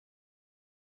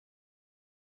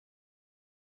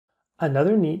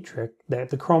Another neat trick that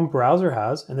the Chrome browser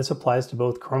has, and this applies to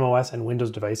both Chrome OS and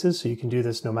Windows devices, so you can do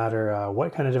this no matter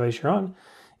what kind of device you're on,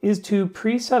 is to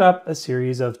pre-set up a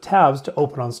series of tabs to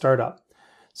open on startup.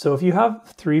 So if you have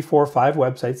 3, 4, 5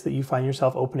 websites that you find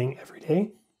yourself opening every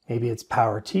day, maybe it's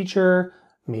Power Teacher,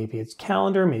 maybe it's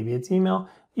Calendar, maybe it's email,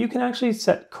 you can actually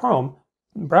set Chrome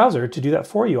browser to do that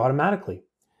for you automatically.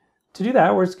 To do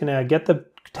that, we're just going to get the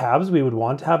tabs we would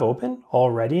want to have open all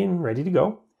ready and ready to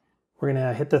go. We're going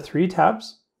to hit the 3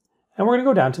 tabs, and we're going to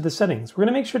go down to the settings. We're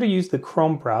going to make sure to use the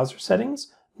Chrome browser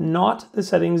settings, not the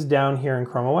settings down here in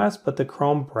Chrome OS, but the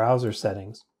Chrome browser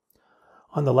settings.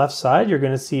 On the left side, you're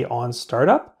going to see on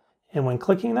startup, and when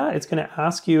clicking that, it's going to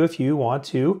ask you if you want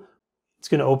to. It's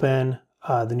going to open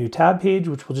the new tab page,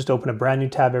 which will just open a brand new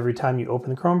tab every time you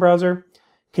open the Chrome browser.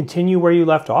 Continue where you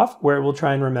left off, where it will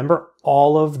try and remember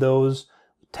all of those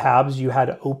tabs you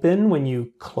had open when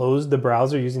you closed the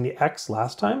browser using the X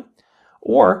last time.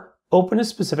 Or open a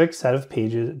specific set of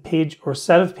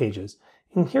set of pages.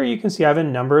 And here you can see I have a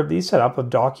number of these set up of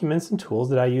documents and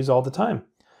tools that I use all the time.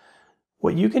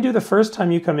 What you can do the first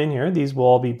time you come in here, these will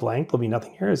all be blank, there'll be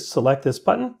nothing here, is select this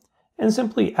button and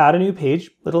simply add a new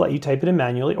page. It'll let you type it in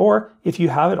manually, or if you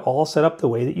have it all set up the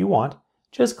way that you want,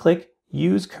 just click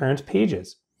Use Current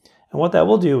Pages. And what that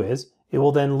will do is it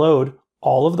will then load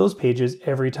all of those pages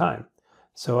every time.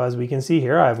 So as we can see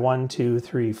here, I have 1, 2,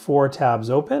 3, 4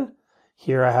 tabs open.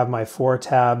 Here I have my 4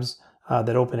 tabs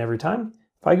that open every time.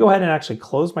 If I go ahead and actually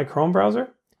close my Chrome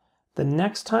browser, the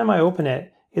next time I open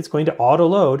it, it's going to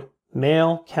auto-load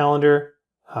Mail, Calendar,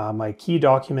 my key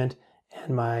document,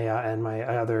 and my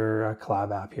other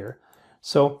collab app here.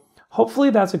 So hopefully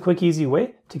that's a quick, easy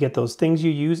way to get those things you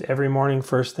use every morning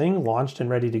first thing launched and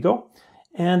ready to go.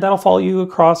 And that'll follow you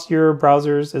across your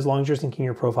browsers as long as you're syncing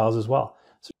your profiles as well.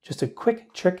 So just a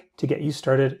quick trick to get you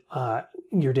started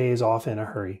your days off in a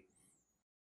hurry.